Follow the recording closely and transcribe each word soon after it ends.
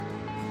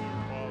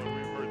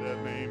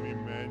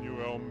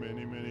tell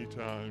many, many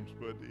times,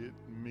 but it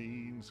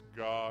means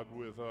God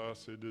with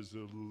us. It is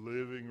a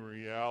living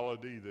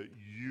reality that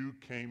you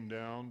came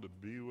down to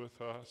be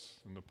with us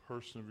in the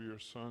person of your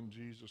Son,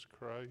 Jesus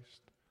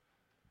Christ.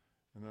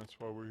 And that's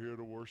why we're here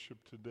to worship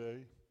today.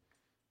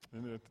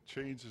 And it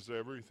changes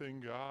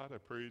everything, God. I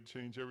pray it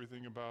change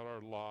everything about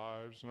our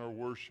lives and our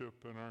worship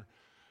and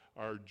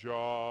our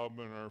job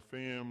and our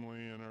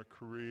family and our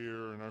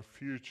career and our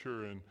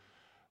future. And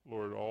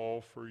Lord,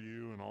 all for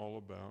you and all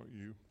about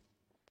you.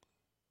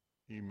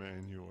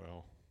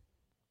 Emmanuel.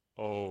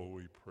 Oh,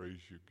 we praise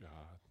you,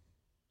 God,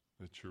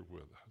 that you're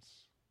with us.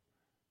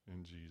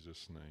 In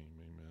Jesus' name,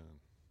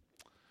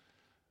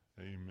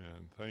 amen.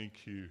 Amen.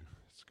 Thank you.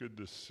 It's good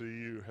to see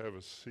you. Have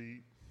a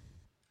seat.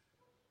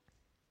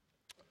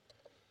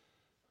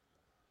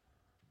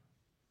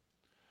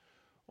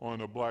 On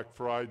a Black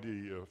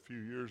Friday a few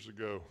years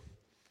ago,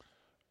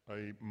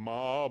 a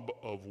mob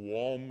of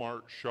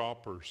Walmart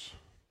shoppers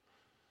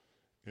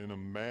in a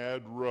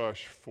mad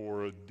rush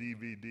for a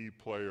DVD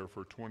player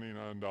for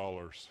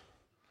 $29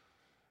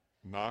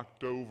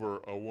 knocked over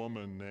a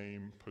woman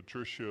named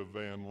Patricia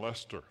Van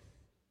Lester.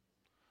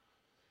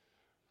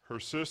 Her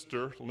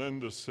sister,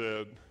 Linda,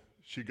 said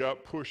she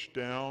got pushed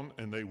down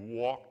and they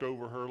walked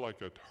over her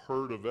like a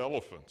herd of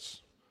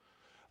elephants.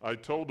 I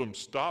told them,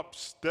 stop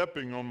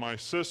stepping on my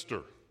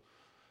sister,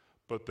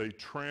 but they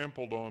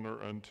trampled on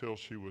her until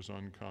she was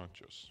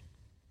unconscious.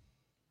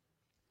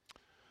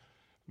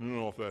 I don't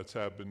know if that's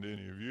happened to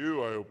any of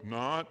you. I hope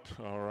not,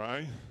 all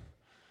right?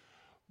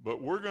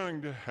 But we're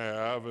going to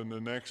have, in the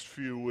next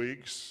few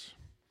weeks,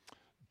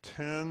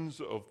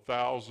 tens of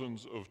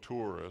thousands of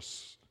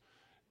tourists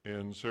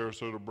in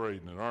Sarasota,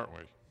 Bradenton, aren't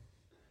we?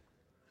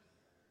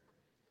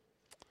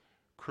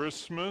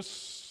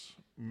 Christmas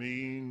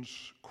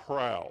means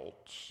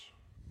crowds,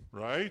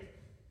 right?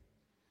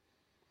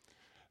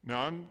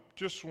 Now, I'm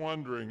just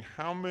wondering,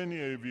 how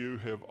many of you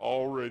have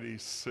already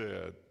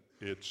said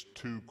it's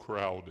too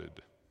crowded?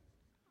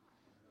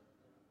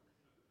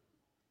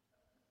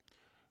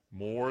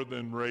 More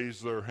than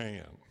raise their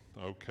hand,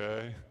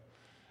 okay?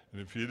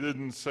 And if you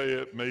didn't say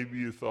it, maybe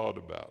you thought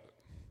about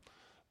it.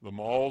 The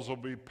malls will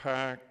be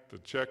packed, the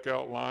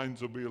checkout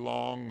lines will be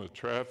long, the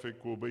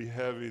traffic will be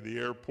heavy, the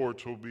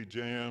airports will be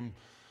jammed.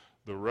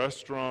 The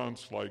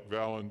restaurants like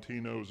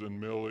Valentino's and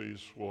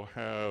Millie's will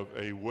have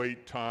a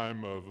wait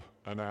time of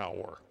an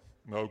hour,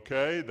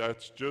 okay?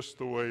 That's just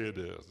the way it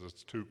is.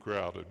 It's too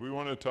crowded. We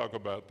want to talk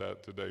about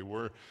that today.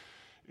 We're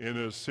in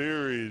a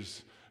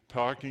series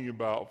talking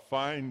about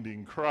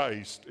finding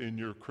Christ in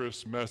your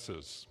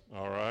Christmases,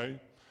 all right?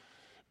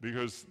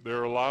 Because there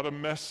are a lot of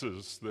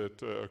messes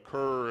that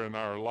occur in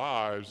our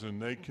lives,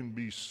 and they can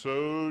be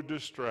so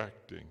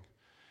distracting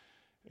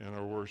in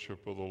our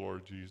worship of the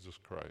Lord Jesus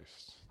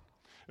Christ.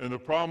 And the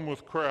problem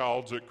with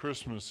crowds at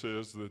Christmas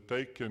is that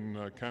they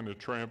can kind of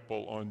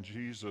trample on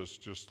Jesus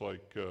just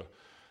like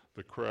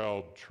the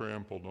crowd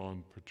trampled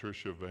on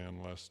Patricia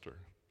Van Lester.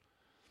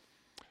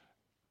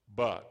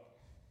 But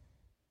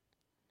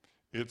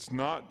it's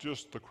not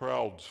just the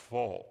crowd's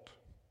fault.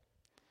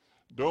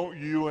 Don't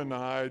you and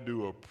I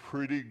do a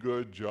pretty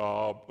good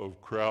job of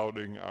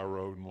crowding our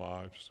own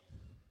lives?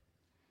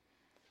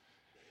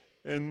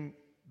 And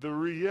the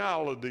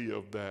reality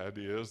of that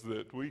is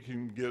that we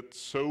can get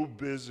so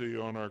busy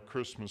on our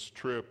Christmas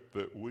trip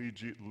that we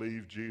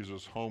leave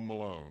Jesus home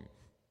alone.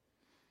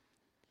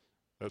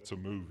 That's a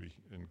movie,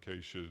 in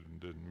case you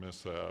didn't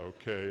miss that,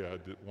 okay? I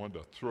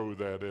wanted to throw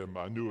that in, but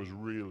I knew it was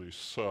really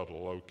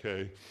subtle,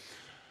 okay?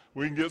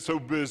 We can get so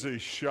busy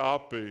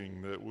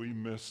shopping that we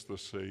miss the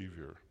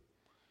Savior.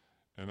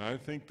 And I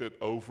think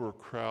that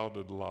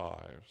overcrowded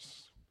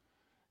lives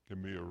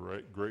can be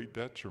a great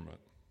detriment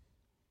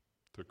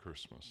to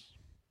Christmas.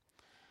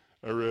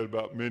 I read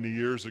about many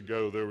years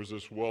ago, there was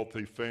this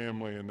wealthy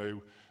family, and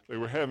they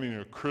were having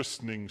a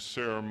christening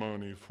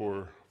ceremony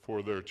for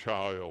their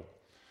child.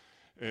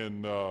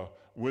 And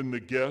when the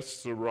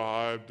guests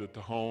arrived at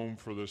the home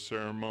for the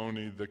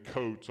ceremony,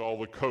 all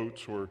the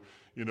coats were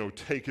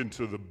taken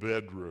to the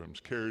bedrooms,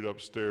 carried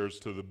upstairs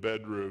to the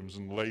bedrooms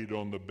and laid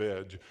on the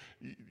bed.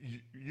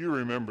 You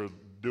remember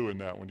doing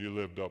that when you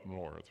lived up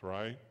north,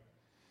 right?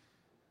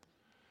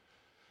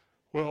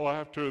 Well,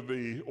 after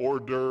the hors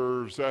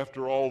d'oeuvres,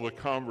 after all the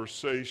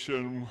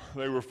conversation,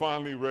 they were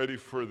finally ready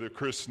for the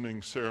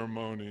christening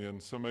ceremony,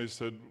 and somebody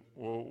said,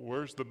 well,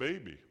 where's the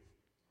baby?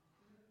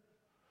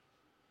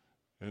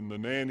 And the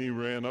nanny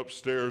ran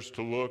upstairs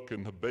to look,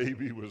 and the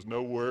baby was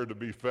nowhere to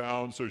be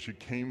found, so she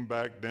came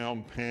back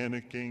down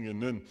panicking.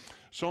 And then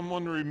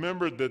someone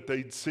remembered that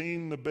they'd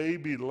seen the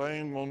baby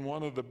laying on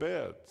one of the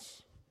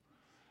beds.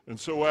 And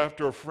so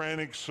after a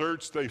frantic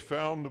search, they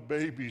found the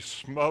baby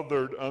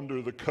smothered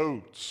under the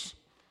coats.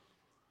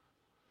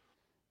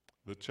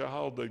 The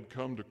child they'd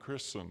come to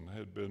christen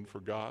had been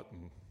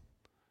forgotten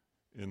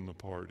in the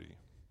party.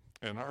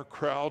 And our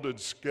crowded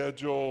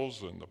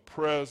schedules and the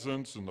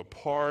presents and the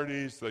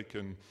parties, they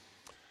can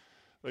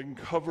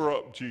cover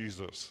up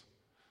Jesus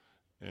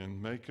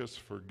and make us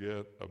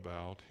forget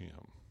about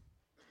him.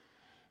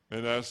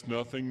 And that's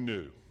nothing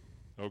new,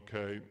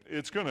 okay?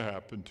 It's going to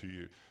happen to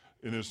you.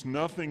 And it's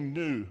nothing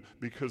new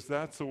because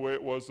that's the way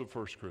it was the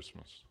first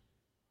Christmas.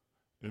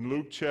 In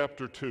Luke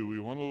chapter 2, we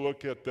want to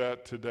look at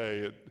that today.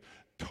 It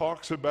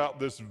talks about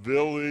this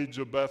village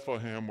of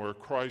Bethlehem where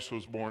Christ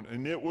was born,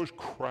 and it was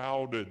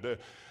crowded.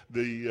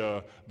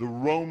 The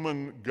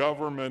Roman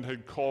government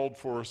had called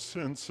for a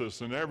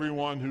census, and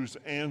everyone whose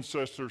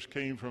ancestors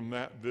came from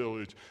that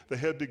village, they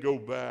had to go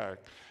back.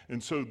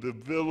 And so the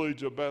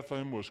village of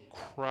Bethlehem was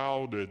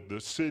crowded.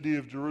 The city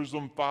of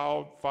Jerusalem,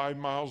 5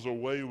 miles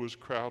away, was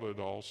crowded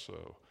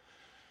also.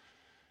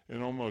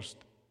 And almost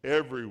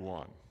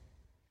everyone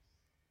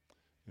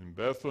in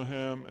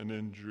Bethlehem and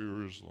in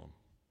Jerusalem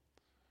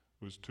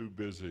was too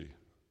busy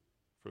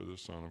for the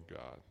Son of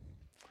God,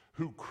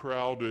 who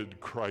crowded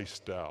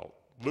Christ out.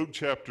 Luke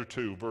chapter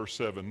 2, verse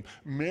 7,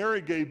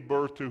 Mary gave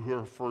birth to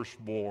her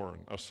firstborn,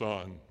 a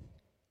son.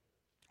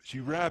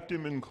 She wrapped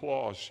him in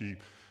cloths. She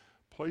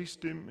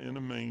placed him in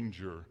a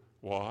manger.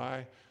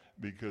 Why?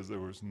 Because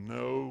there was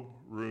no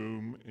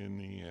room in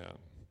the inn.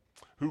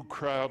 Who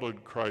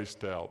crowded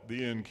Christ out?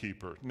 The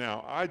innkeeper.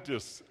 Now, I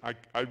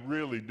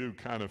really do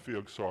kind of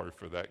feel sorry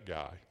for that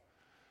guy.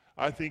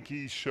 I think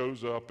he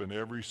shows up in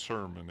every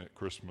sermon at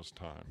Christmas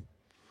time.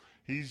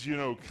 He's,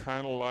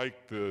 kind of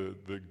like the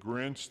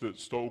Grinch that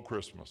stole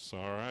Christmas, all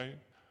right?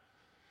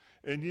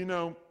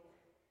 And,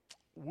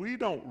 we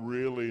don't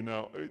really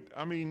know.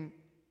 I mean,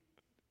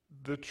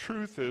 the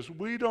truth is,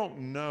 we don't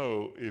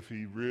know if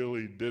he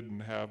really didn't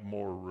have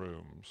more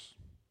rooms,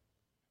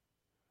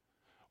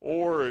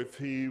 or if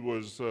he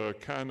was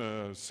kind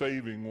of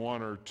saving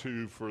one or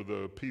two for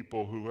the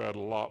people who had a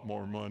lot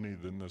more money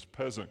than this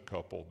peasant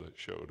couple that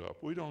showed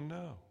up. We don't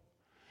know.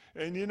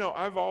 And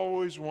I've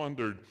always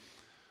wondered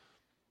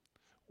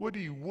what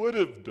he would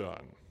have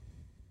done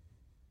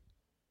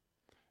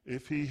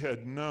if he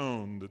had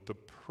known that the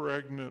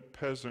pregnant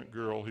peasant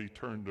girl he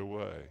turned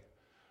away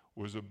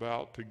was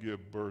about to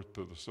give birth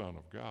to the Son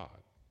of God.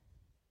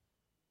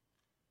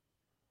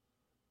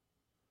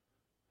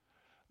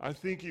 I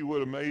think he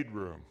would have made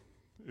room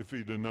if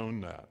he'd have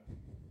known that.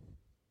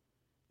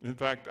 In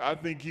fact, I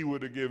think he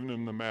would have given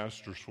him the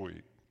master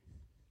suite.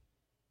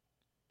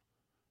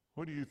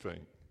 What do you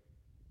think?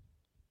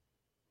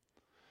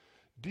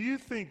 Do you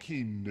think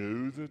he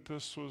knew that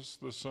this was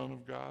the Son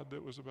of God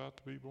that was about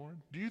to be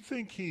born? Do you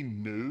think he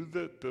knew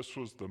that this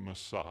was the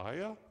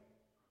Messiah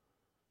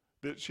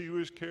that she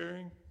was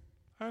carrying?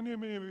 How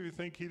many of you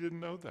think he didn't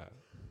know that?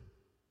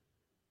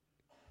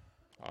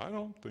 I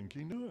don't think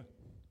he knew it.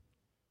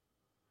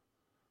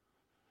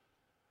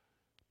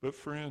 But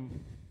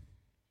friend,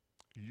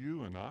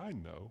 you and I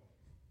know.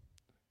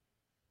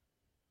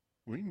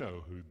 We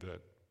know who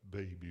that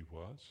baby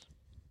was.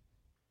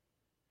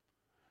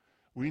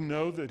 We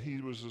know that he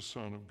was the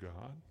Son of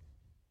God.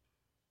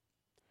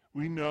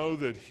 We know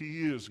that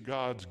he is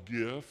God's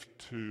gift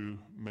to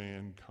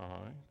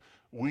mankind.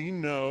 We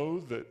know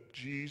that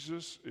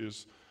Jesus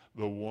is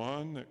the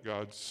one that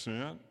God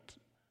sent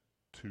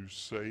to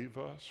save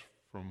us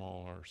from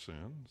all our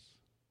sins.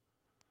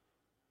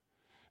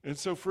 And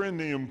so, friend,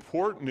 the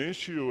important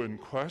issue in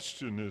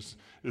question is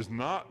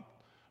not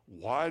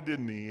why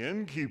didn't the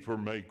innkeeper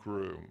make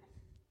room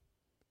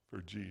for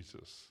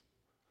Jesus?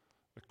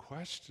 The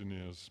question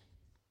is,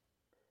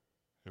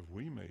 have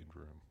we made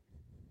room?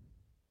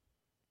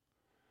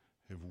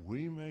 Have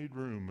we made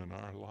room in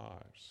our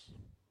lives?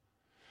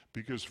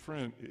 Because,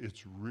 friend,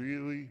 it's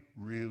really,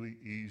 really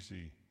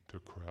easy to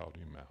crowd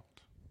him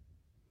out.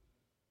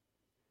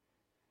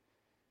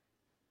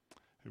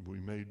 Have we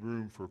made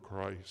room for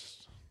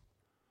Christ?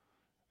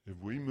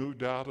 Have we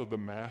moved out of the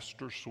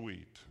master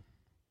suite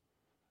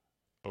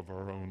of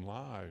our own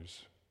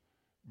lives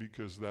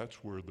because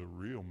that's where the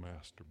real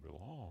master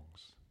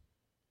belongs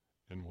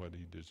and what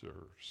he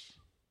deserves?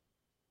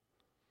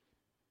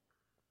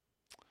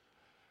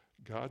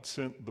 God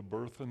sent the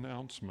birth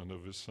announcement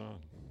of his son,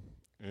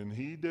 and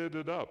he did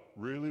it up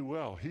really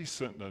well. He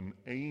sent an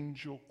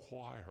angel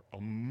choir,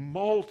 a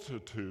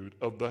multitude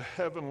of the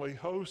heavenly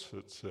hosts,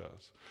 it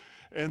says.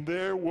 And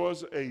there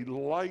was a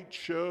light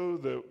show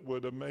that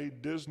would have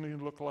made Disney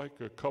look like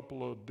a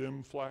couple of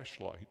dim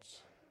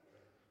flashlights.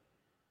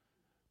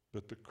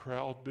 But the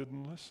crowd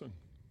didn't listen.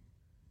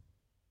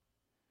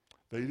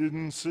 They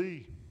didn't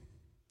see.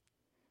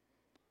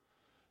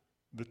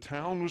 The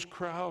town was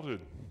crowded,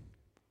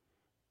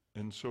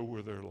 and so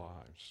were their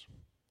lives.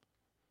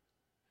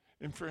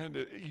 And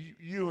friend,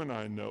 you and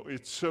I know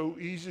it's so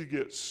easy to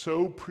get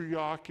so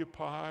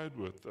preoccupied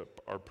with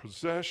our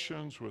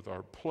possessions, with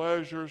our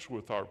pleasures,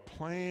 with our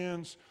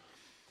plans.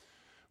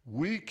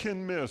 We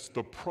can miss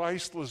the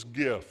priceless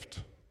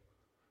gift,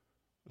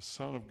 the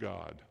Son of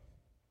God,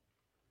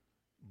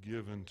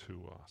 given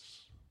to us.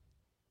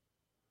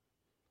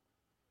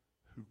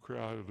 Who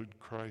crowded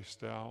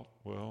Christ out?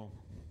 Well,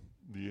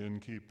 the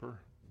innkeeper,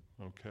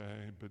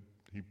 okay, but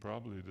he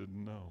probably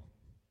didn't know.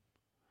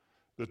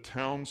 The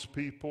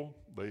townspeople,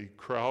 they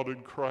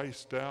crowded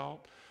Christ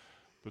out,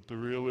 but the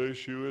real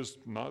issue is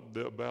not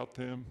about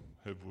them,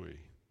 have we?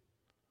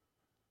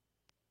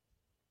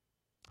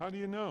 How do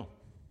you know?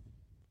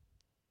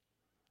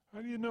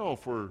 How do you know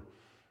if we're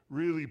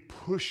really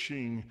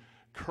pushing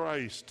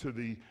Christ to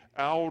the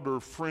outer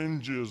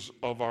fringes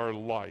of our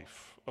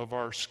life, of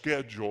our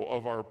schedule,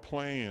 of our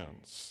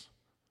plans.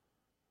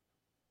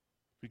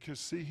 Because,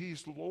 see,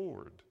 he's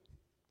Lord.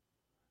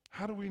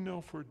 How do we know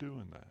if we're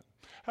doing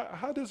that?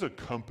 How does a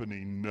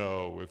company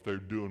know if they're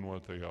doing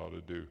what they ought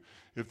to do,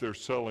 if they're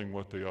selling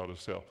what they ought to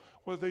sell?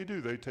 Well, they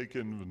do. They take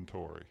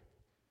inventory.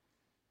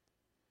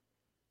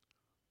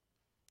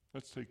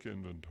 Let's take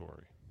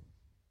inventory.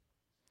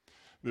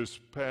 This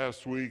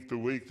past week, the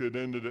week that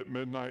ended at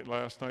midnight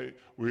last night,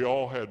 we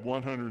all had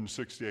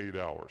 168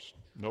 hours.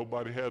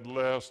 Nobody had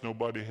less,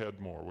 nobody had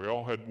more. We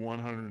all had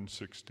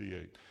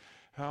 168.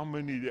 How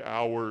many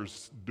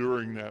hours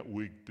during that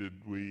week did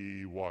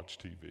we watch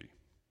TV?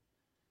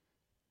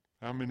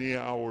 How many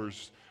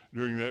hours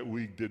during that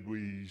week did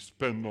we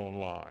spend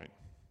online?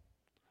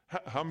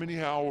 How many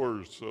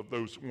hours of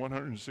those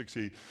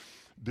 160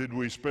 did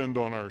we spend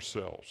on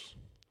ourselves?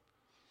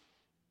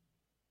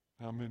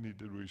 How many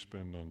did we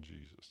spend on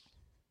Jesus?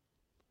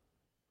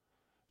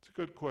 It's a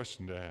good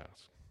question to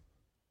ask.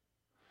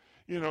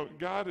 You know,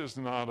 God is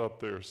not up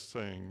there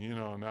saying, you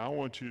know, now I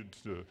want you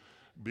to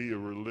be a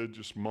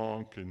religious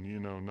monk and, you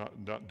know,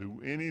 not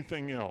do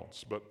anything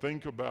else but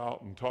think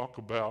about and talk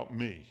about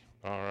me,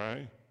 all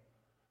right?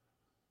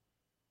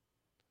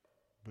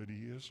 But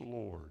he is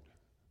Lord.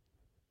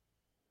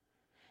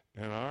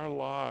 And our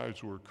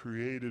lives were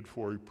created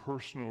for a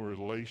personal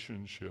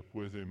relationship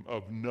with him,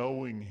 of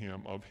knowing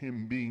him, of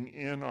him being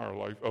in our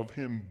life, of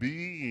him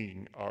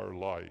being our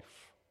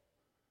life.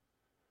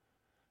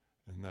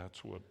 And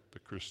that's what the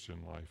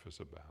Christian life is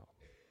about.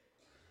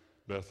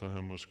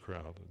 Bethlehem was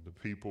crowded. The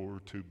people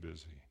were too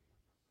busy.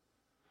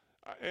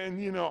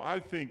 And, you know, I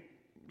think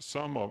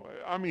some of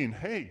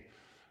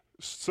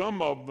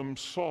them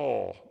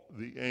saw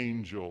the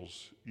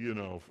angels, you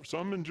know,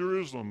 some in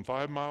Jerusalem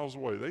 5 miles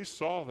away. They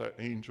saw that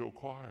angel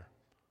choir.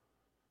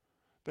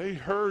 They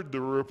heard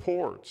the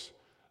reports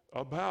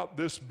about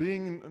this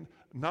being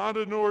not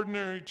an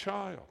ordinary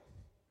child.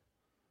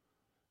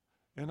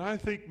 And I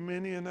think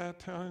many in that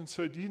town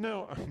said, you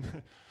know,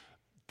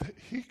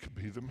 he could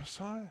be the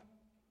Messiah.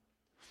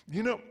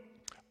 You know,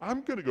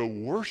 I'm going to go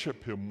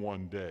worship him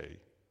one day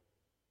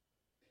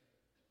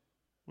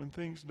when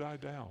things die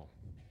down,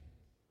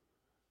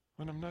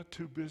 when I'm not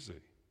too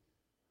busy,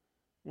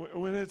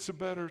 when it's a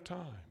better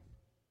time.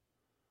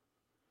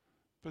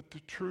 But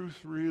the truth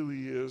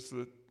really is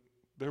that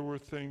there were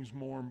things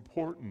more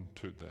important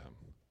to them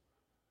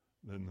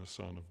than the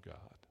Son of God.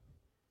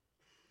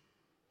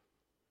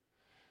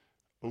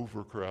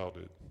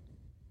 Overcrowded.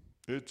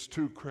 It's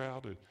too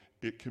crowded.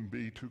 It can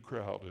be too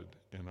crowded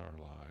in our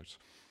lives.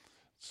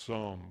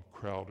 Some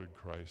crowded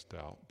Christ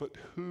out. But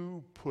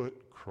who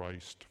put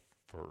Christ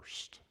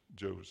first?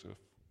 Joseph.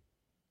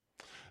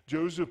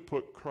 Joseph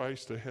put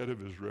Christ ahead of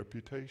his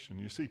reputation.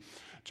 You see,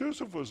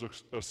 Joseph was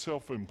a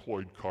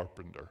self-employed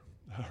carpenter,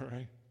 all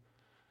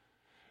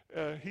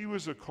right? He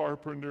was a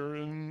carpenter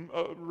in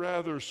a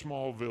rather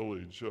small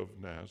village of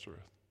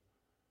Nazareth.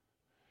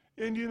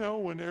 And you know,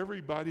 when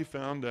everybody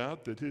found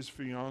out that his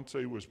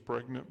fiancée was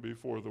pregnant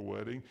before the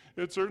wedding,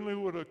 it certainly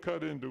would have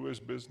cut into his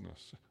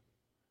business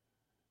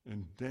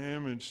and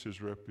damaged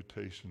his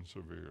reputation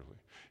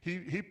severely.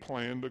 He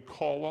planned to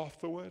call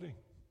off the wedding.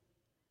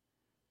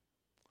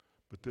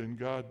 But then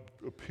God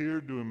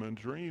appeared to him in a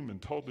dream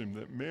and told him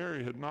that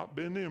Mary had not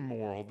been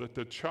immoral, that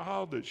the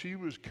child that she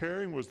was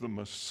carrying was the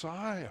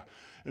Messiah,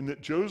 and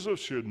that Joseph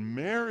should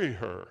marry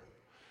her.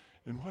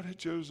 And what did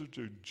Joseph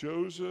do?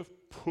 Joseph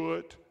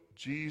put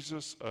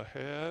Jesus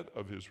ahead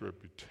of his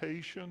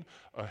reputation,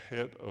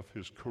 ahead of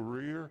his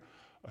career,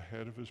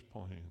 ahead of his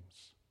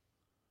plans.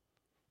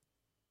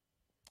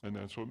 And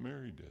that's what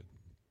Mary did.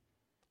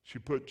 She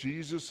put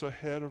Jesus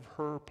ahead of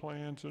her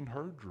plans and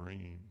her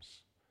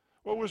dreams.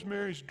 What was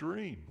Mary's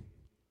dream?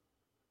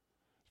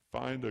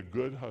 Find a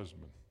good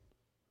husband,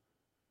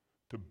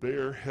 to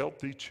bear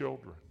healthy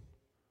children,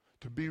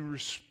 to be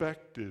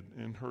respected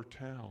in her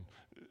town.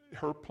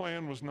 Her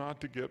plan was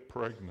not to get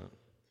pregnant.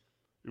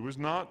 It was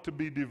not to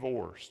be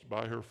divorced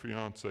by her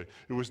fiancé.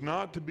 It was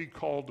not to be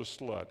called a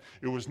slut.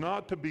 It was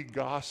not to be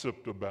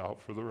gossiped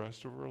about for the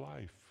rest of her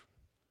life.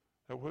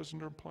 That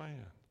wasn't her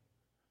plan,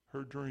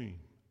 her dream.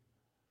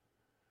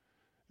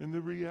 And the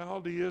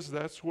reality is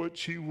that's what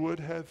she would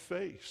have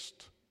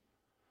faced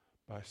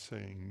by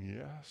saying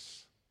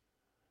yes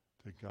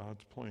to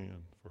God's plan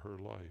for her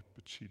life.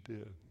 But she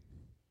did.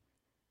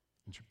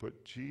 And she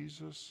put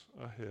Jesus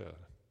ahead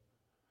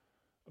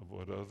of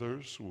what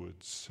others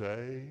would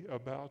say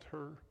about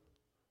her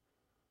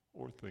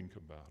or think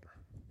about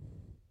her.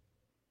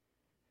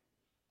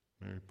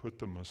 Mary put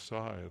the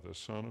Messiah, the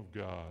Son of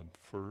God,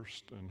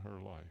 first in her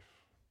life,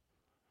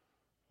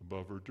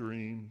 above her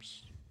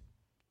dreams,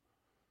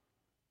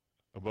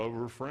 above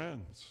her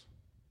friends,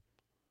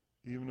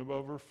 even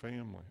above her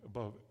family,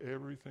 above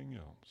everything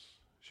else.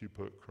 She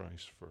put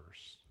Christ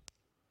first.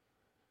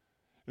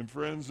 And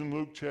friends, in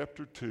Luke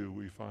chapter 2,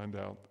 we find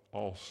out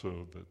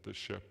also that the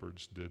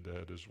shepherds did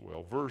that as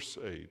well. Verse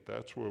 8,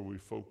 that's where we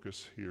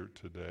focus here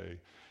today.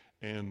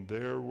 And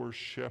there were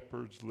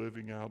shepherds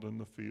living out in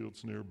the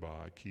fields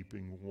nearby,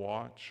 keeping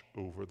watch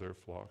over their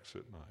flocks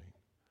at night.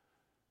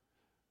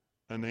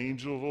 An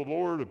angel of the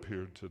Lord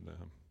appeared to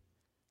them,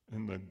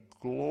 and the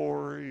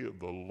glory of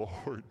the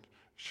Lord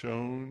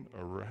shone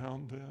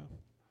around them.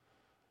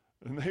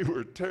 And they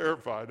were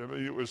terrified. I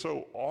mean, it was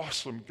so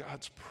awesome.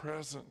 God's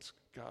presence,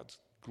 God's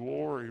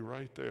glory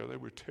right there. They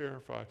were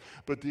terrified.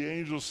 But the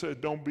angel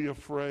said, don't be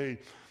afraid,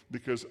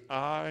 because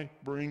I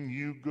bring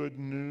you good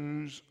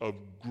news of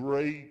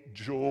great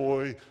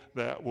joy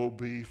that will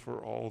be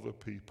for all the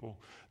people.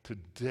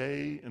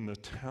 Today in the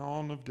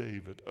town of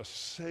David, a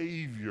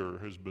Savior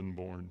has been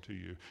born to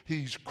you.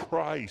 He's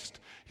Christ.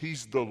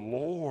 He's the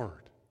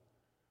Lord.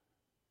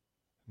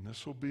 And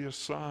this will be a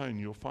sign.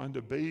 You'll find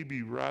a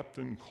baby wrapped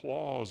in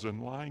cloths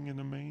and lying in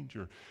a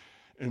manger.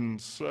 And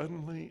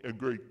suddenly a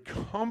great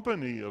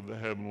company of the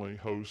heavenly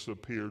hosts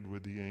appeared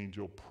with the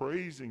angel,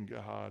 praising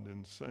God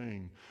and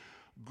saying,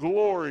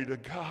 glory to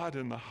God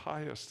in the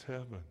highest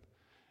heaven,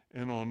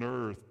 and on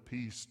earth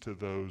peace to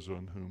those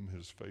on whom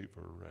his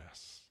favor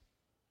rests.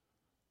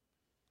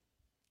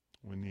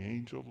 When the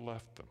angel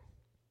left them,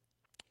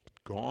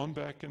 gone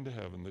back into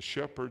heaven, the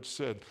shepherds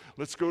said,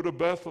 let's go to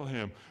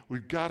Bethlehem.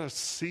 We've got to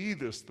see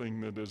this thing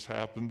that has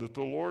happened that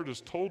the Lord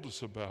has told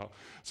us about.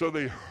 So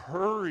they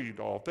hurried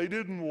off. They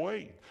didn't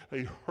wait.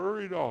 They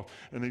hurried off,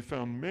 and they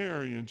found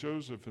Mary and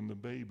Joseph and the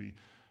baby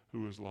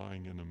who was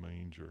lying in a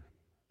manger.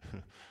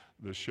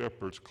 The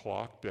shepherds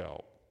clocked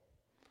out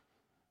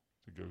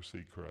to go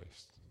see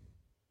Christ.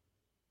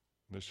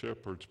 The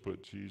shepherds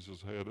put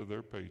Jesus ahead of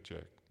their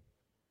paycheck.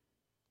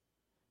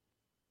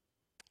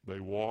 They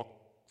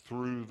walked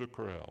through the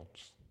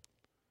crowds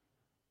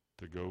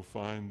to go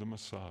find the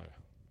Messiah,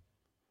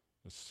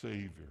 the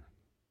Savior.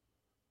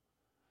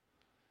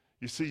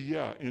 You see,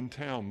 in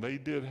town, they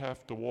did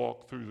have to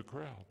walk through the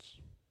crowds.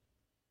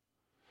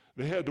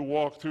 They had to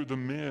walk through the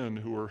men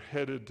who were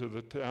headed to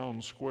the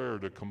town square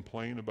to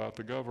complain about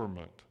the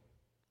government.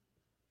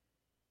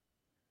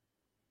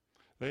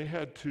 They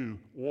had to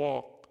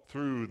walk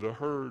through the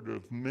herd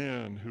of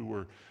men who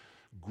were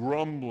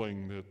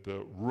grumbling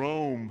that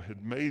Rome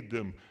had made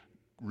them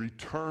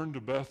return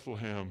to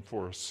Bethlehem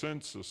for a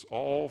census,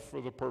 all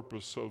for the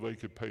purpose so they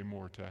could pay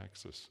more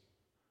taxes.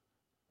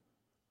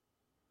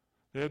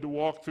 They had to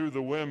walk through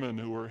the women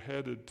who were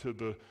headed to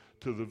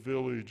the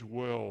village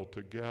well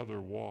to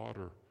gather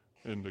water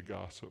and to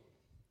gossip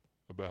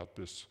about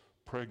this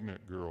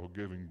pregnant girl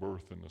giving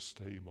birth in a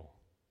stable.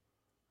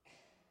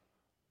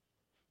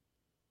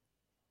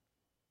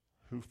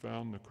 Who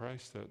found the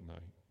Christ that night?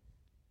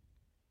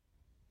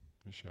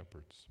 The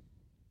shepherds,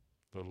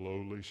 the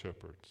lowly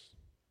shepherds.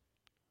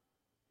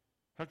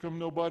 How come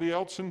nobody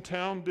else in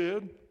town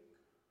did?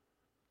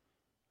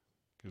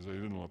 Because they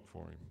didn't look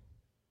for him.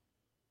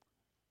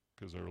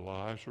 Because their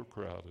lives were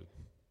crowded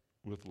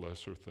with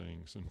lesser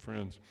things. And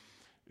friends,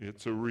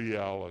 it's a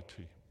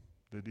reality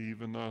that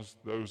even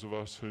those of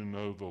us who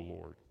know the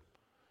Lord,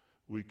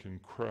 we can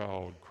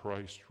crowd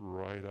Christ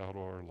right out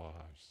of our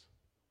lives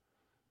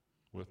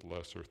with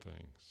lesser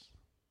things.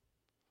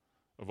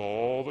 Of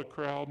all the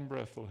crowd in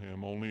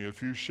Bethlehem, only a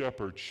few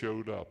shepherds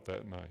showed up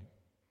that night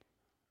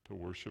to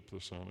worship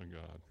the Son of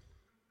God.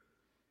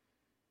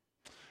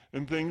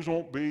 And things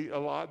won't be a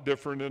lot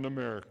different in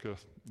America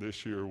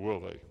this year, will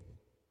they?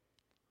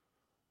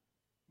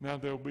 Now,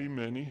 there'll be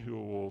many who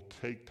will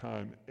take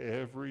time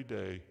every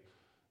day,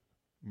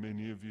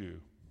 many of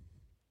you.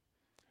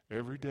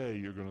 Every day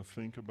you're going to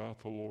think about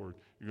the Lord.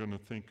 You're going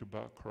to think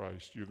about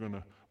Christ. You're going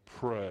to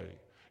pray.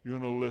 You're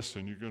going to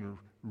listen. You're going to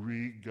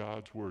read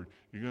God's Word.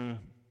 You're going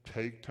to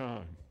take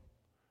time.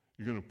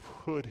 You're going to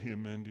put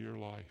Him into your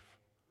life.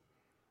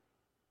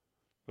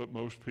 But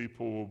most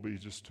people will be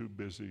just too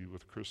busy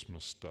with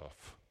Christmas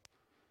stuff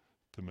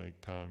to make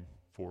time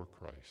for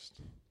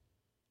Christ.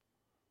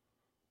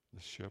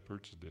 The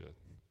shepherds did.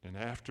 And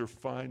after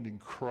finding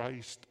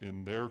Christ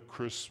in their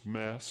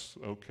Christmas,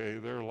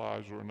 their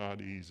lives were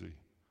not easy.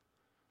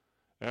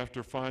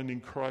 After finding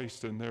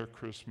Christ in their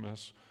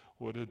Christmas,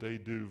 what did they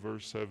do?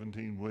 Verse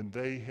 17, when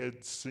they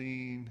had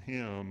seen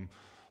him,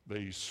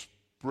 they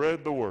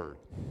spread the word.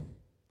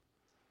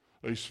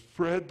 They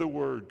spread the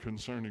word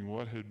concerning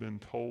what had been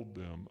told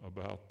them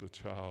about the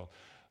child.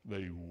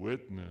 They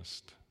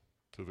witnessed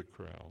to the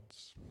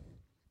crowds.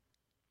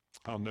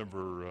 I'll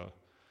never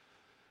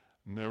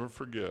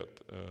forget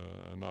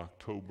an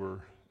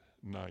October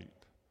night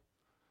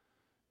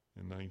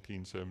in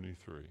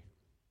 1973.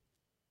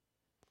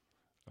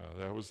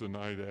 That was the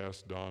night I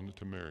asked Donna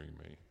to marry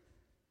me.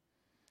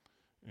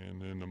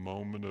 And in a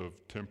moment of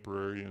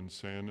temporary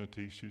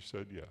insanity, she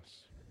said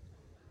yes.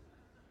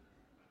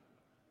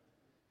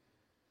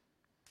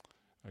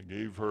 I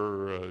gave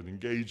her an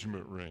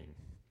engagement ring.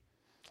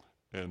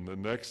 And the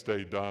next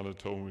day, Donna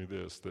told me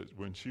this, that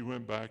when she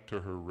went back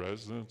to her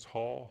residence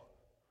hall,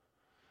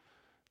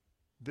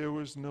 there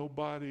was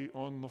nobody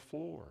on the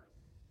floor.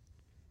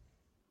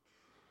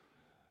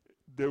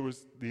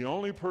 The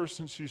only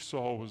person she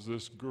saw was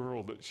this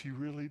girl that she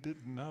really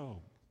didn't know.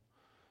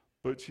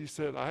 But she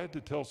said, I had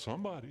to tell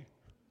somebody.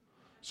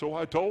 So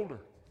I told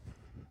her.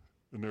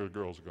 And there are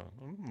girls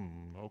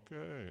going,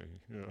 okay,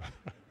 yeah.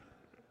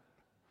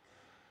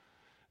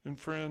 And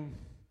friend,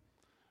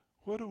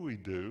 what do we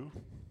do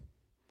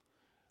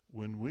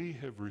when we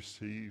have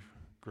received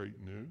great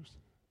news?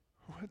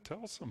 We want to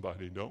tell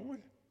somebody, don't we?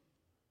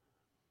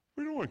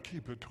 We don't want to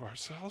keep it to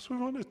ourselves. We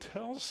want to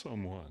tell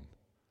someone.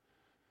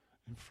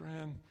 And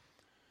friend,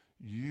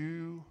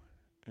 you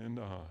and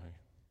I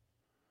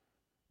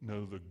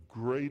know the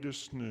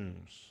greatest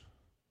news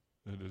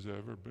that has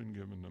ever been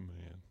given to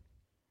man.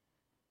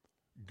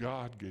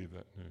 God gave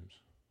that news.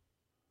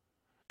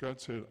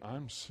 God said,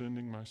 I'm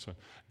sending my son.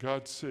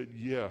 God said,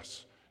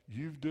 yes,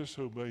 you've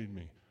disobeyed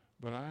me,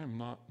 but I am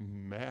not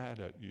mad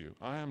at you.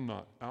 I am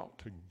not out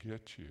to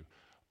get you.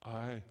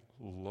 I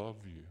love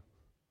you.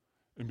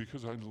 And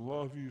because I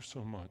love you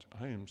so much,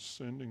 I am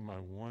sending my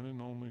one and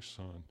only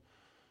son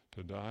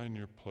to die in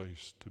your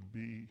place, to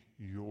be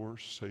your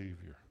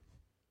Savior.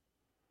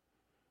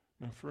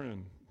 Now,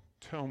 friend,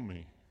 tell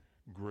me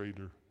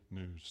greater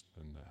news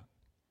than that.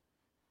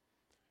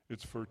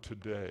 It's for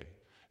today.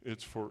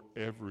 It's for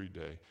every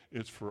day.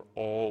 It's for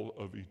all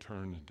of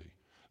eternity.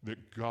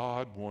 That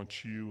God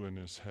wants you in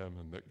his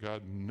heaven, that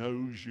God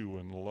knows you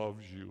and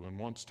loves you and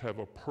wants to have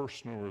a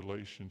personal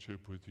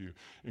relationship with you.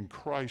 And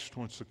Christ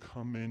wants to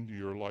come into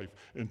your life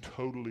and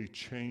totally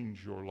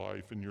change your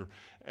life and your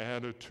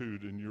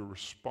attitude and your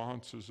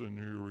responses and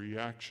your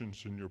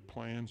reactions and your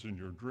plans and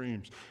your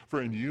dreams.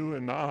 Friend, you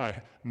and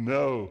I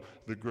know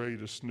the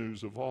greatest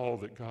news of all,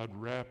 that God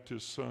wrapped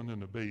his son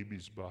in a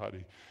baby's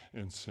body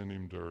and sent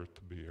him to earth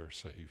to be our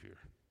Savior.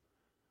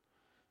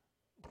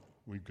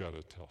 We've got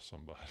to tell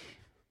somebody.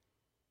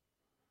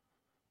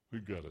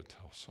 We've got to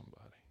tell somebody.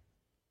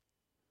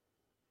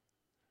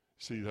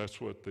 See, that's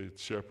what the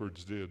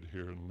shepherds did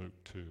here in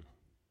Luke 2.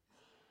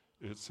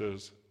 It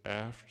says,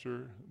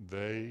 after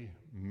they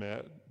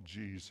met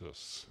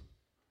Jesus,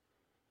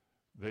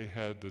 they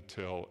had to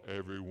tell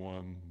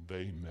everyone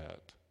they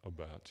met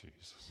about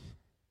Jesus.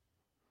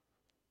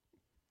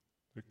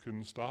 They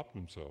couldn't stop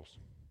themselves.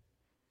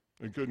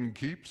 They couldn't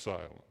keep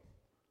silent.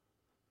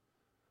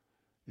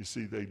 You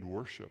see, they'd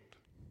worshiped.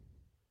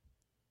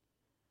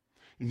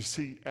 You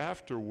see,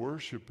 after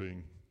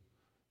worshiping,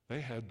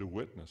 they had to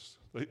witness.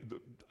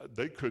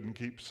 They couldn't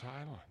keep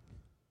silent.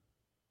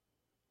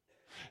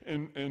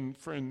 And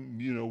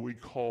friend, you know, we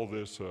call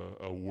this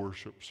a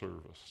worship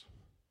service.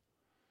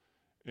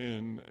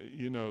 And,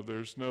 you know,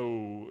 there's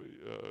no,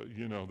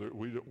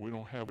 we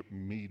don't have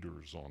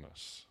meters on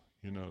us,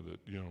 you know, that,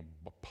 you know,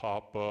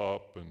 pop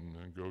up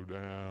and go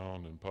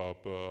down and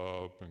pop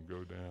up and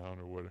go down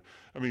or whatever.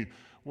 I mean,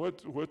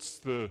 what's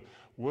the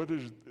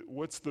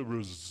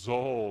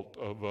result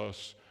of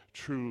us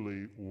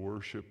truly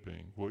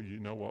worshiping? Well, you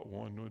know what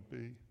one would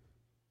be?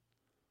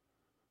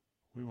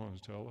 We want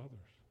to tell others.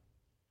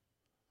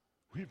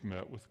 We've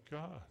met with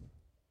God.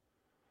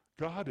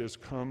 God has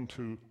come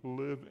to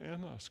live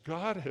in us.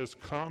 God has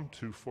come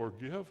to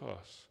forgive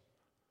us.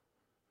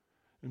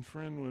 And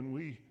friend, when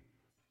we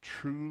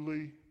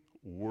truly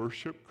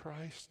worship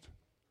Christ,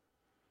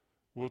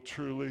 we'll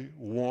truly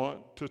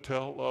want to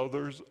tell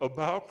others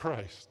about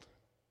Christ.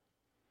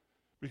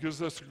 Because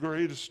that's the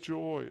greatest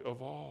joy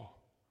of all.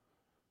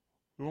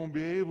 We won't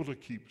be able to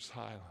keep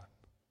silent.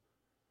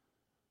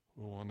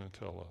 We want to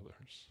tell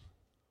others.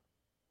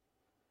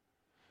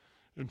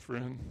 And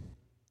friend,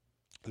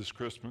 this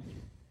Christmas,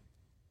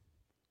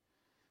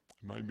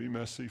 it might be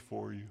messy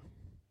for you,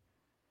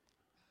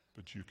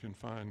 but you can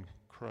find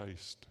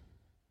Christ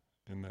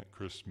in that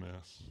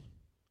Christmas.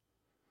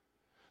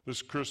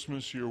 This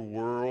Christmas, your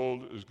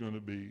world is going to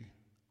be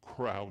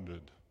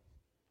crowded.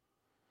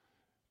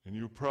 And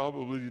you'll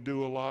probably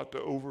do a lot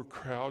to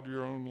overcrowd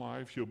your own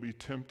life. You'll be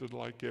tempted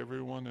like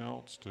everyone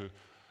else to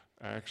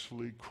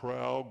actually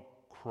crowd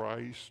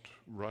Christ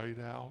right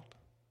out.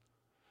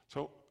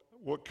 So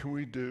what can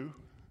we do?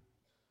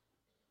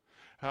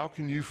 How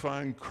can you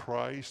find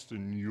Christ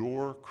in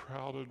your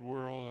crowded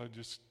world? I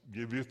just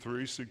give you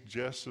 3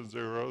 suggestions.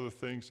 There are other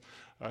things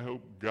I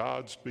hope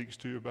God speaks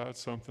to you about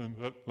something.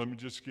 But let me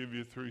just give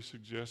you 3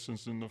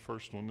 suggestions. And the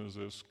first one is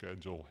this: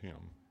 schedule him.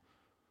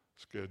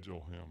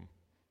 Schedule him.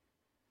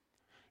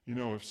 You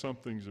know, if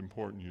something's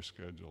important, you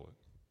schedule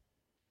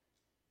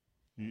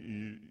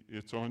it.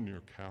 It's on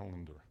your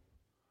calendar.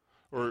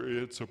 Or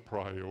it's a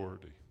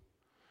priority.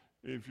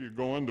 If you're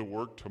going to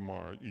work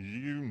tomorrow,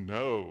 you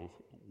know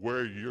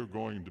where you're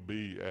going to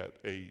be at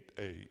 8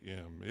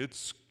 a.m. It's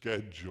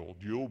scheduled.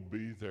 You'll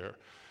be there.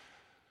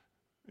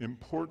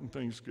 Important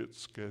things get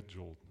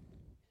scheduled.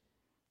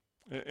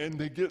 And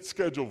they get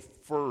scheduled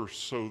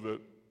first so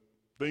that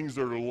things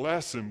that are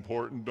less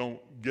important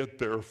don't get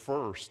there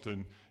first,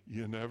 and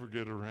you never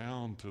get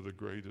around to the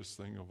greatest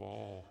thing of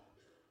all.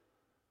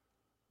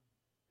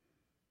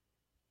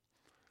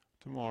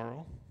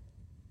 Tomorrow,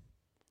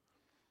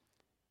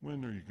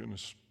 when are you going to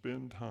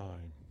spend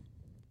time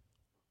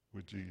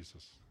with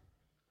Jesus?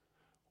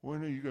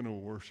 When are you going to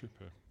worship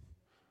him?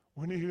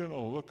 When are you going to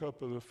look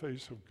up at the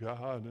face of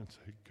God and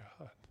say,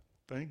 God,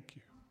 thank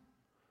you.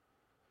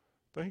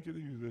 Thank you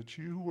that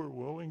you were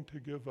willing to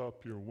give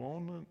up your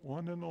one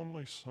and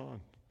only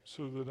son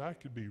so that I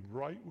could be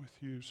right with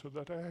you, so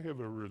that I have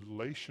a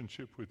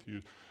relationship with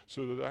you,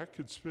 so that I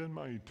could spend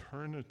my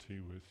eternity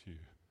with you.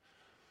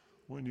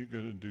 When are you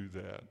going to do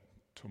that?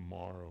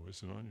 Tomorrow?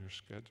 Is it on your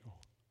schedule?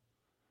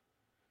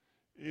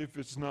 If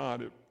it's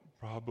not, it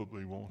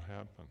probably won't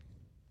happen.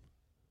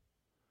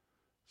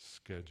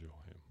 Schedule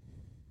him.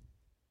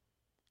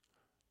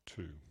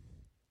 2,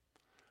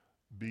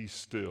 be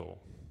still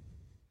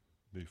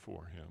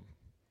before him.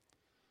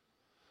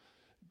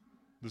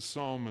 The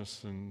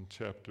psalmist in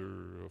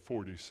chapter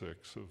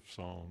 46 of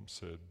Psalms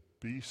said,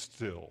 "Be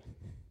still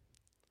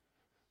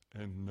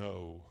and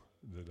know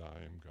that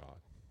I am God."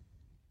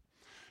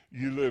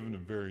 You live in a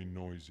very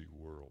noisy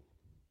world.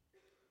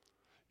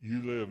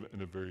 You live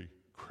in a very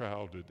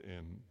crowded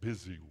and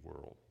busy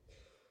world.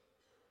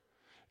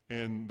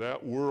 And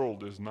that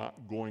world is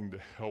not going to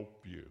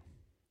help you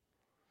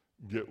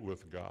get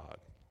with God.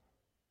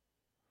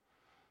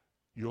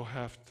 You'll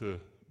have to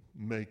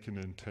make an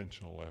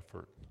intentional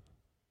effort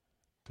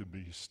to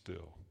be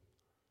still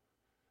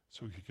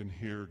so you can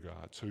hear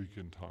God, so you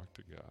can talk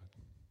to God.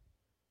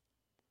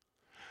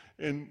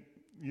 And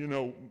you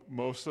know,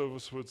 most of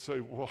us would say,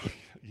 well,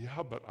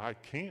 yeah, but I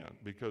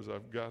can't because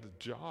I've got a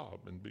job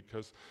and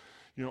because,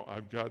 you know,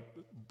 I've got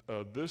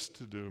this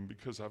to do and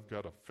because I've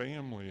got a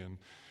family.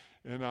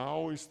 And I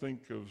always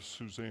think of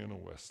Susanna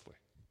Wesley.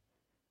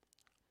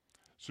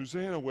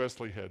 Susanna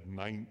Wesley had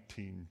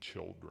 19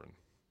 children.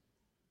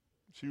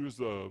 She was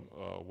the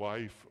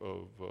wife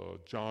of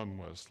John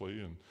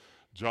Wesley, and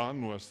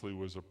John Wesley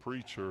was a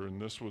preacher,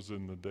 and this was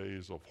in the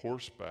days of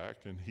horseback,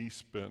 and he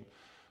spent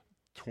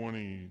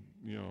 20,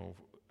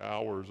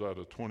 hours out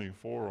of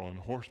 24 on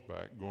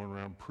horseback going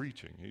around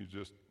preaching. He's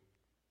just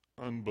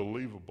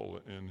unbelievable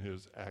in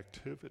his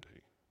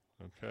activity,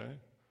 okay?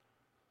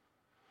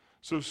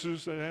 So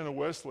Susanna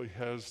Wesley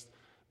has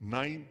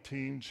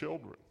 19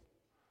 children.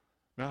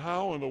 Now,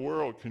 how in the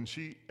world can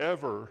she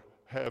ever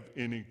have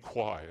any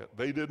quiet?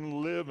 They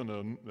didn't live in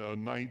a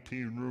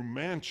 19-room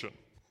mansion.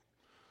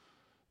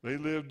 They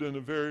lived in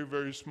a very,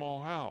 very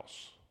small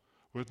house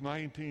with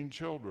 19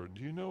 children.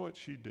 Do you know what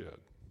she did?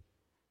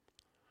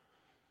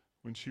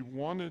 When she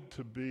wanted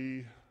to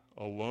be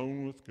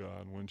alone with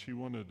God, when she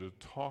wanted to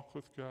talk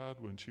with God,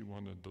 when she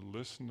wanted to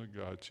listen to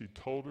God, she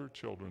told her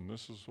children,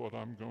 this is what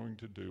I'm going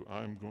to do.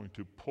 I'm going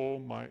to pull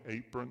my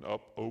apron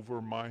up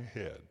over my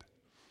head.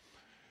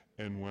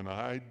 And when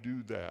I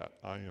do that,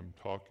 I am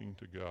talking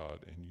to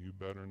God, and you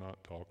better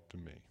not talk to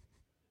me.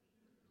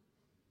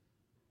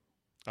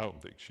 I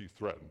don't think she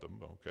threatened them,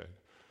 okay?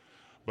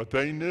 But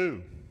they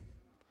knew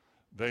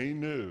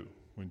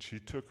when she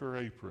took her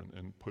apron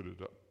and put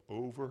it up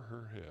over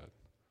her head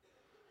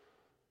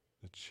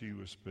that she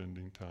was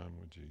spending time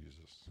with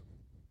Jesus.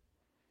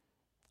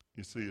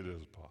 You see, it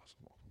is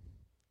possible.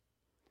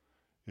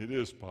 It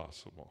is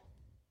possible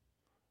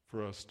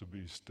for us to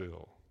be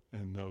still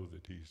and know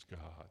that he's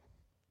God.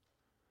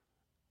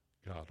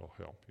 God will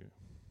help you.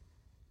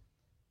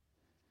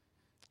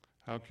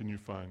 How can you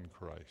find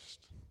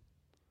Christ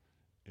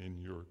in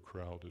your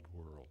crowded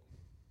world?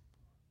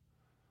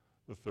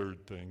 The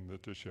third thing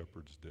that the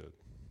shepherds did,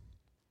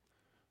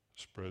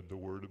 spread the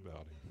word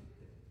about him.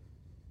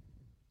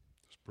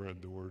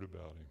 Spread the word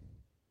about him.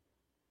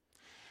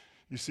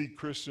 You see,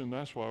 Christian,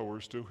 that's why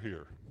we're still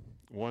here.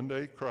 One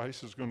day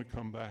Christ is going to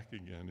come back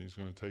again. He's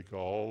going to take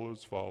all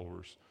his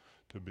followers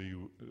to be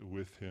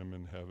with him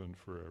in heaven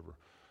forever.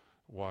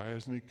 Why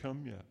hasn't he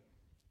come yet?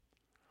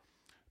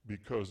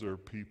 Because there are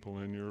people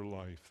in your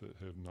life that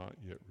have not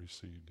yet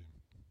received him.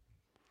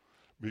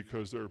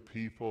 Because there are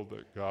people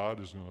that God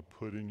is going to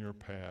put in your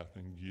path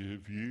and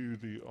give you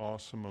the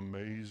awesome,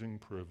 amazing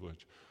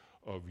privilege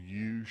of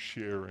you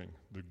sharing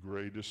the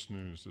greatest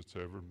news that's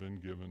ever been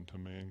given to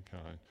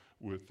mankind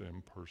with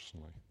them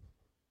personally.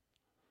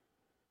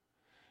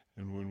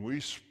 And when we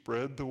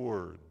spread the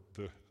word,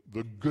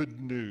 the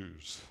good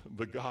news,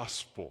 the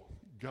gospel,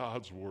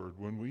 God's word,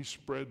 when we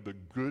spread the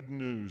good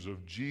news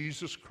of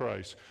Jesus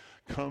Christ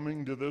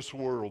coming to this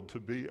world to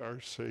be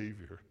our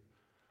Savior,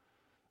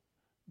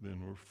 then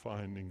we're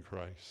finding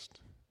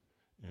Christ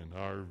in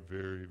our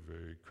very,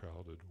 very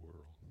crowded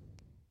world.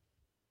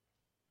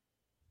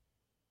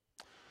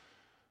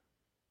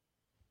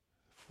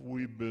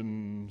 We've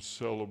been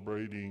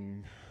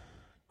celebrating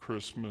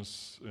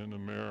Christmas in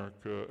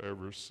America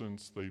ever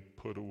since they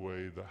put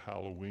away the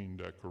Halloween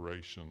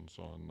decorations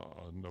on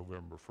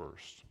November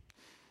 1st.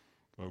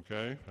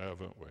 Okay,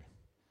 haven't we?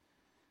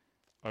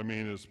 I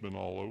mean, it's been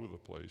all over the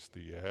place.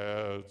 The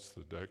ads,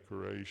 the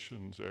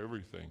decorations,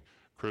 everything.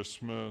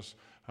 Christmas,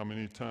 how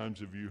many times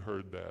have you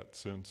heard that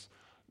since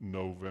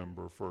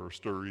November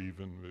 1st or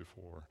even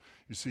before?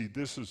 You see,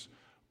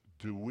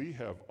 do we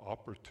have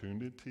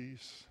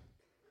opportunities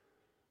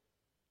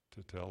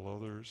to tell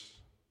others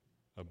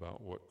about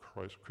what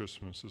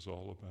Christmas is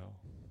all about?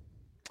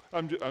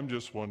 I'm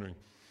just wondering,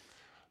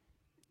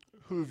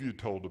 who have you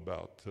told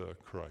about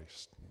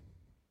Christ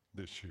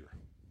this year,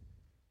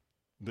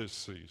 this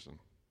season?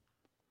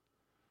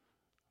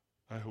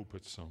 I hope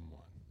it's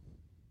someone.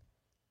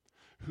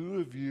 Who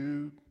have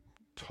you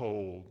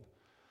told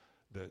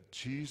that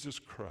Jesus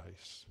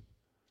Christ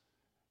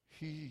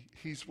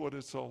he's what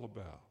it's all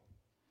about.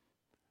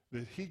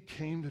 That he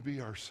came to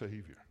be our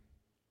Savior.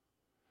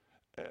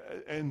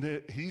 And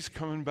that he's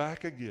coming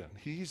back again.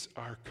 He's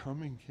our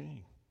coming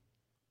King.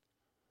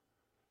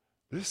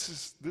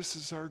 This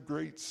is our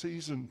great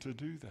season to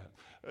do that.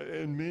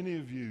 And many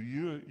of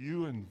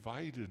you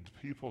invited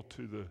people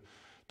to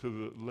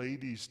the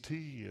ladies'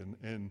 tea,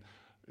 and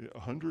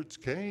hundreds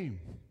came.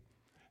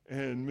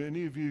 And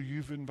many of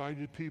you've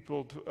invited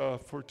people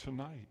for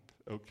tonight,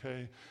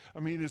 okay? I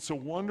mean, it's a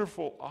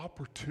wonderful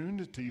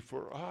opportunity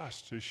for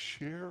us to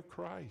share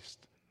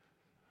Christ.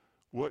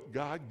 What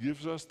God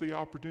gives us the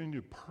opportunity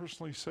to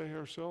personally say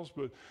ourselves,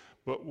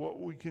 but what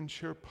we can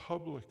share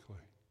publicly.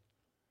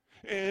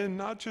 And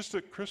not just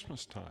at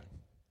Christmas time.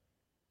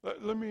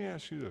 Let me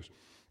ask you this.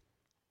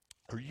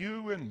 Are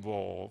you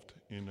involved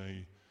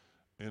in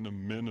a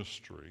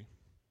ministry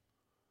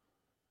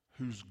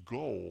whose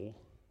goal,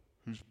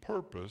 whose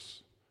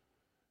purpose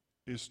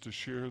is to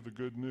share the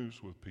good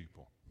news with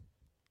people?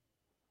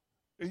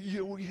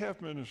 We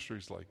have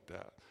ministries like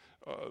that.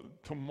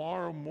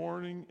 Tomorrow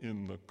morning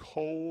in the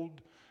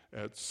cold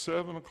at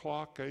 7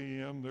 o'clock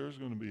a.m., there's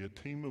going to be a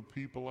team of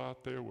people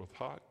out there with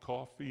hot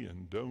coffee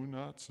and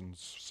donuts and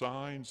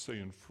signs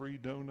saying free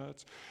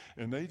donuts.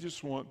 And they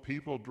just want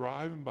people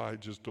driving by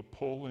just to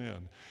pull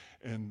in.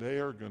 And they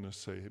are going to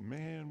say,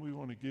 man, we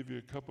want to give you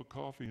a cup of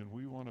coffee and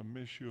we want to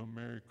wish you a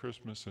Merry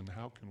Christmas, and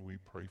how can we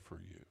pray for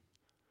you?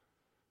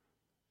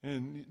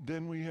 And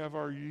then we have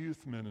our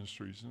youth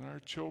ministries and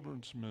our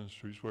children's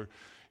ministries where,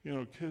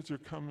 kids are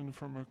coming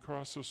from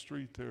across the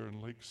street there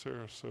in Lake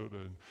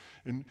Sarasota.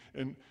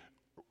 And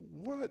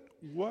what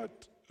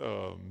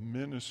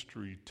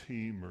ministry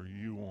team are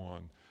you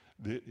on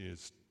that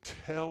is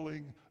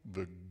telling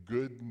the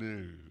good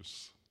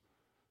news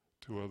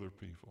to other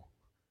people?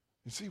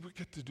 You see, we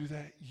get to do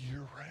that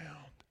year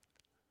round.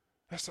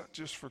 That's not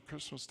just for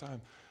Christmas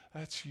time.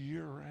 That's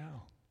year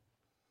round.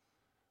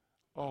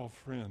 Oh,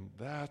 friend,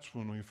 that's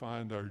when we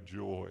find our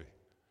joy,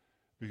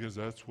 because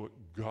that's what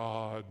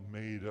God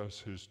made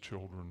us his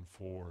children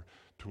for,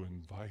 to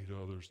invite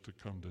others to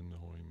come to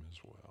know him as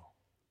well.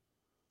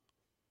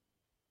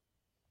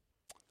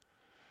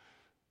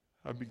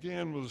 I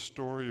began with a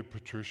story of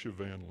Patricia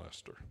Van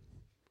Lester,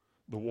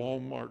 the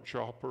Walmart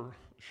shopper,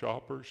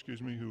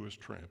 who was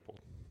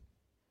trampled.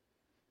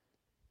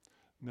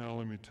 Now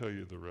let me tell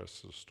you the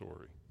rest of the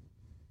story.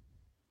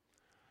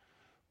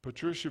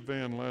 Patricia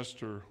Van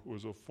Lester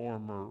was a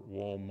former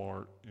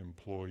Walmart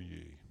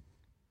employee.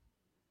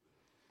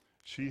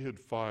 She had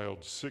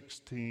filed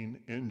 16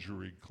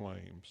 injury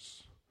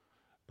claims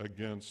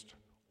against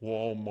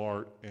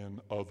Walmart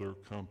and other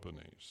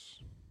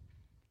companies.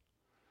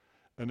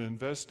 An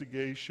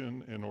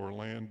investigation in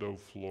Orlando,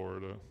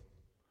 Florida,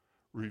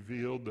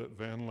 revealed that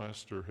Van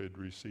Lester had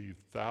received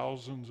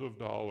thousands of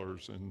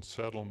dollars in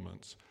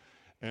settlements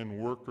and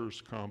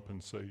workers'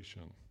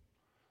 compensation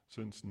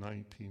since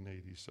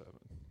 1987.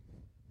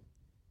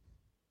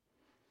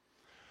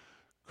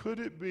 Could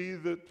it be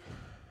that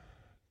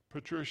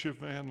Patricia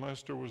Van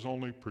Lester was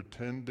only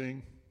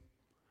pretending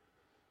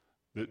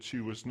that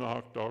she was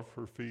knocked off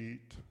her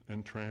feet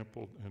and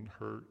trampled and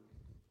hurt?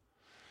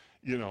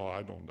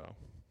 I don't know.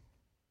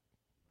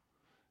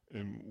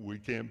 And we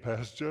can't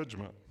pass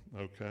judgment,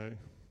 okay?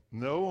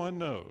 No one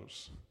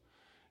knows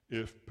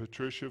if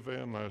Patricia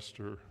Van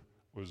Lester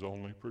was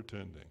only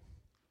pretending,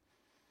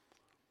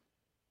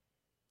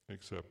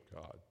 except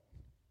God.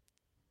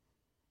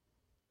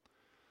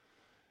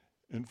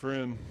 And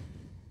friend,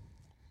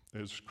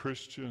 as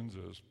Christians,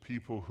 as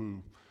people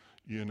who,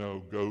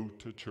 go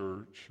to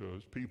church,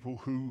 as people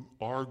who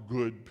are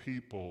good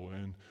people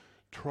and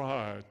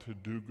try to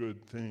do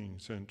good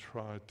things and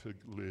try to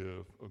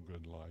live a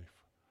good life,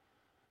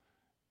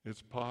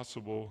 it's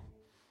possible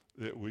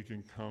that we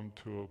can come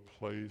to a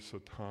place, a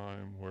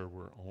time where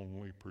we're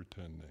only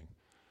pretending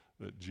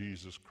that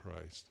Jesus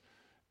Christ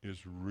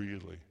is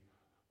really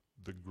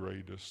the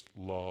greatest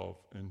love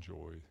and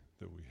joy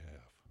that we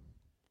have.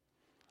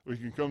 We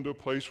can come to a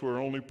place where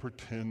we're only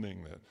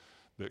pretending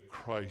that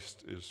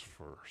Christ is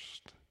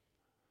first.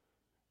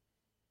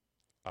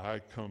 I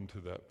come to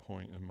that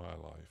point in my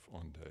life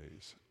on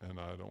days, and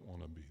I don't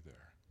want to be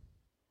there.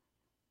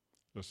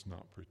 Let's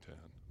not pretend.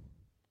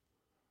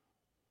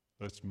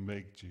 Let's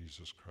make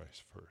Jesus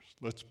Christ first.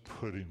 Let's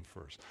put him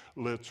first.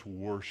 Let's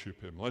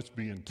worship him. Let's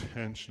be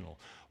intentional.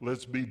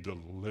 Let's be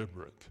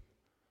deliberate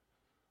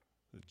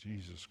that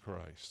Jesus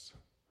Christ,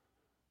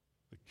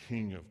 the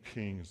King of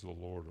Kings, the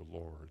Lord of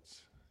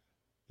Lords,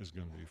 is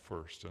going to be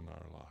first in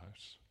our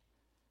lives.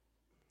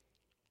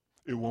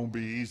 It won't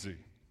be easy,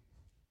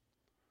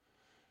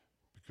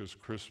 because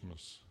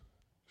Christmas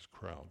is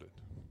crowded.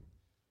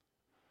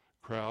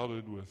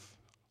 Crowded with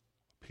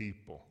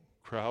people,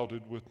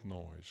 crowded with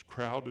noise,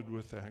 crowded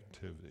with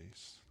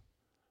activities.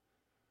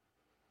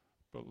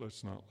 But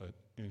let's not let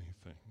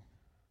anything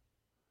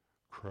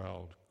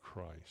crowd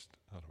Christ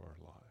out of our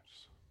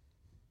lives.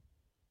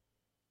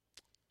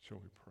 Shall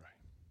we pray?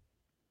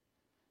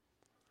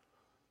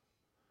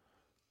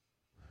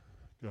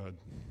 God,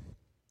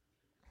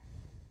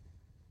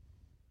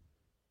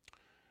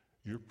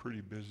 You're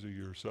pretty busy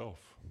yourself.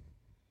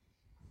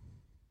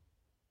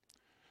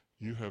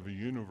 You have a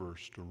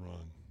universe to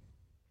run.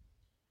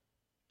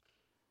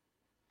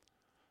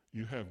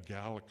 You have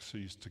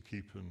galaxies to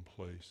keep in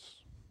place.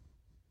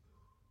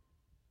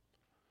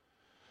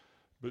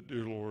 But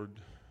dear Lord,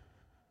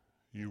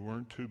 you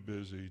weren't too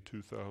busy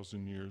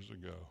 2,000 years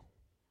ago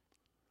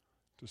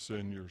to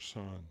send your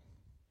Son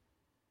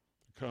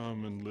to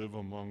come and live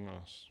among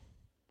us,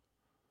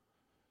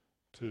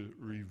 to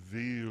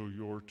reveal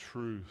your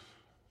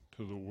truth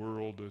to the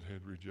world that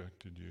had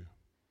rejected you,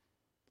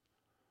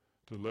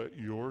 to let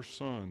your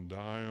Son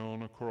die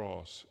on a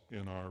cross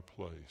in our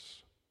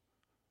place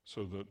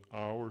so that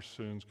our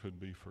sins could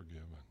be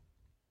forgiven.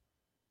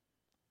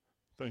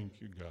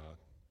 Thank you, God,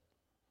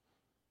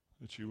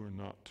 that you are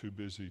not too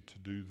busy to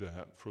do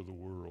that for the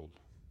world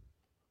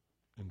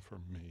and for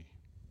me.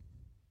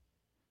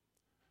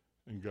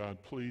 And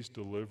God, please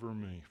deliver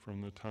me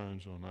from the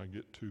times when I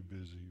get too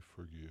busy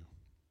for you,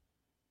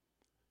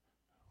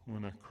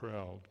 when I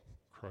crowd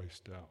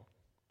Christ out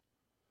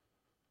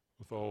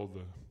with all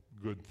the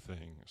good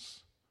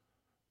things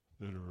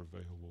that are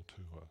available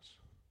to us.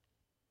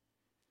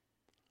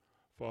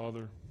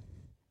 Father,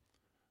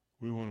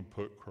 we want to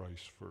put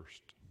Christ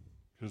first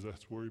because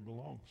that's where he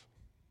belongs.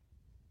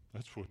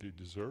 That's what he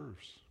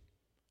deserves.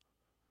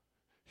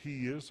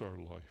 He is our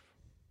life.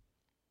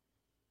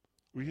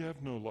 We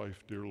have no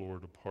life, dear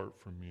Lord, apart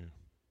from you.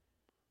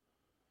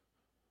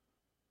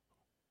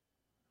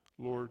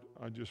 Lord,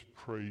 I just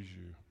praise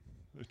you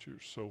that you're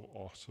so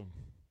awesome.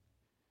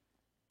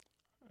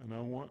 And I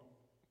want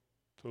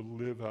to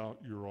live out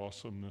your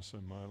awesomeness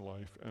in my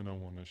life, and I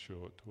want to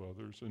show it to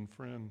others. And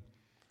friend,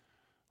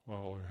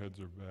 while our heads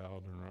are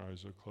bowed and our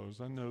eyes are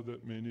closed, I know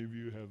that many of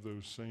you have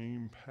those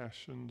same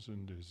passions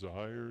and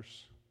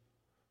desires.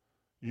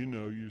 You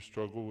know you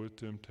struggle with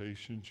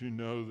temptations. You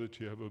know that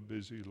you have a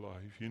busy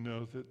life. You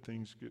know that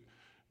things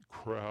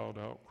crowd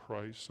out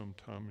Christ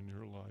sometime in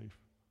your life.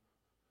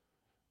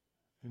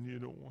 And you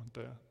don't want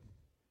that.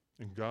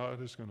 And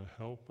God is going to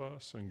help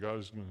us, and God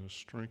is going to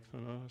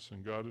strengthen us,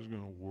 and God is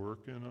going to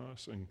work in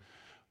us. And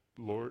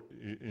Lord,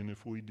 and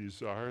if we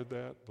desire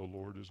that, the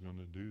Lord is going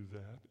to do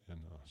that in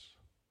us.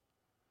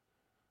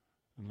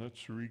 And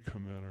let's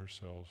recommit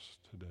ourselves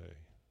today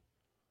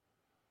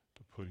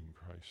to putting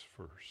Christ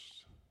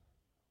first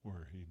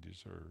where he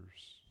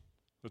deserves.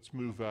 Let's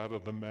move out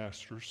of the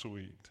master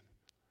suite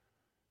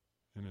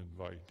and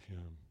invite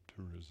him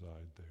to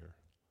reside there.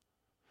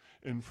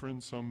 And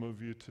friends, some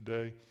of you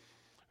today,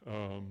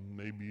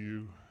 maybe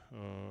you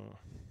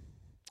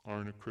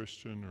aren't a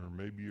Christian, or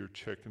maybe you're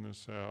checking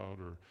us out,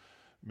 or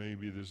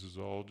maybe this is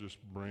all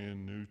just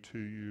brand new to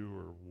you,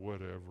 or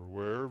whatever.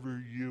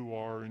 Wherever you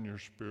are in your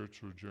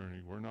spiritual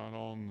journey, we're not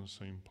all in the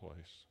same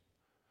place.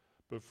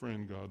 But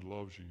friend, God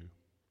loves you.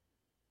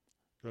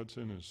 God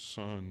sent his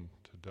Son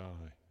to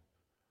die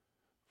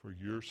for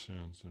your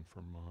sins and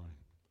for mine.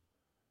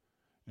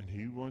 And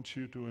he wants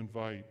you to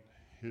invite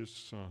his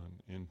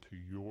Son into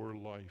your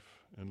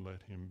life and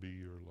let him be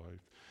your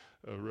life.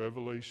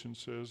 Revelation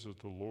says that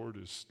the Lord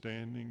is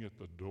standing at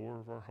the door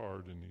of our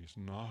heart, and he's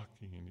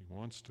knocking, and he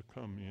wants to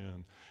come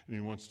in, and he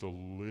wants to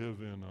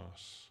live in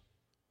us.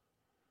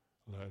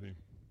 Let him.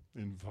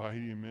 Invite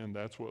him in.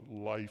 That's what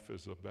life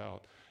is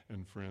about.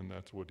 And friend,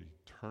 that's what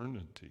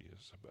eternity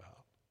is about.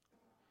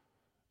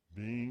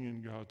 Being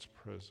in God's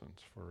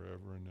presence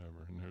forever and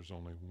ever. And there's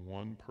only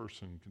one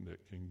person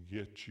that can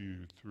get you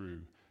through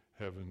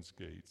heaven's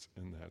gates,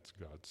 and that's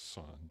God's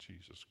Son,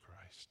 Jesus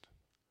Christ.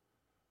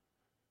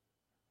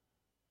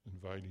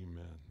 Invite him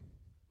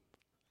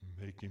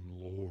in. Make him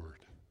Lord.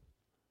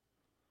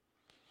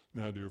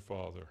 Now, dear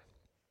Father,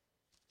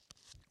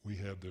 we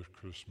have this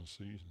Christmas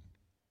season.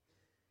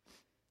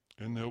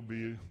 And there'll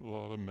be a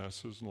lot of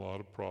messes and a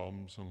lot of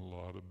problems and a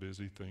lot of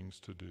busy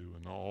things to do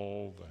and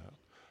all that.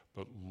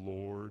 But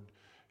Lord,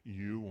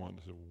 you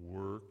want to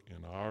work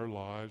in our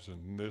lives,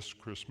 and this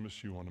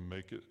Christmas you want to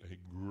make it a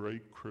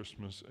great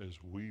Christmas as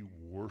we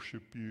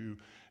worship you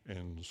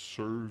and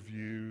serve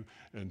you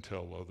and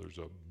tell others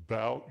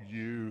about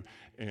you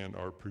and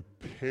are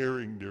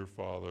preparing, dear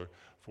Father,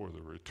 for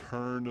the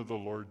return of the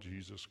Lord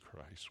Jesus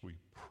Christ. We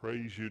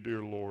praise you,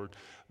 dear Lord,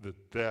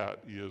 that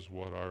is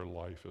what our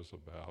life is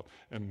about,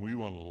 and we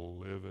want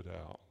to live it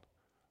out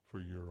for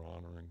your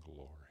honor and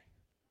glory.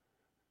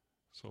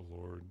 So,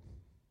 Lord,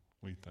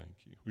 we thank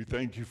you. We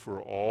thank you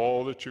for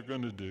all that you're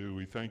going to do.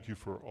 We thank you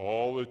for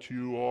all that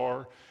you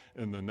are.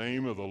 In the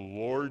name of the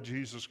Lord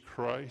Jesus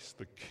Christ,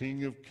 the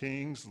King of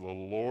Kings, the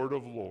Lord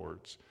of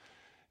Lords.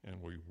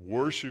 And we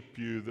worship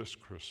you this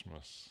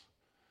Christmas.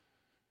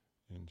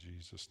 In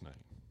Jesus' name,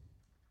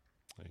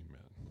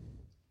 amen.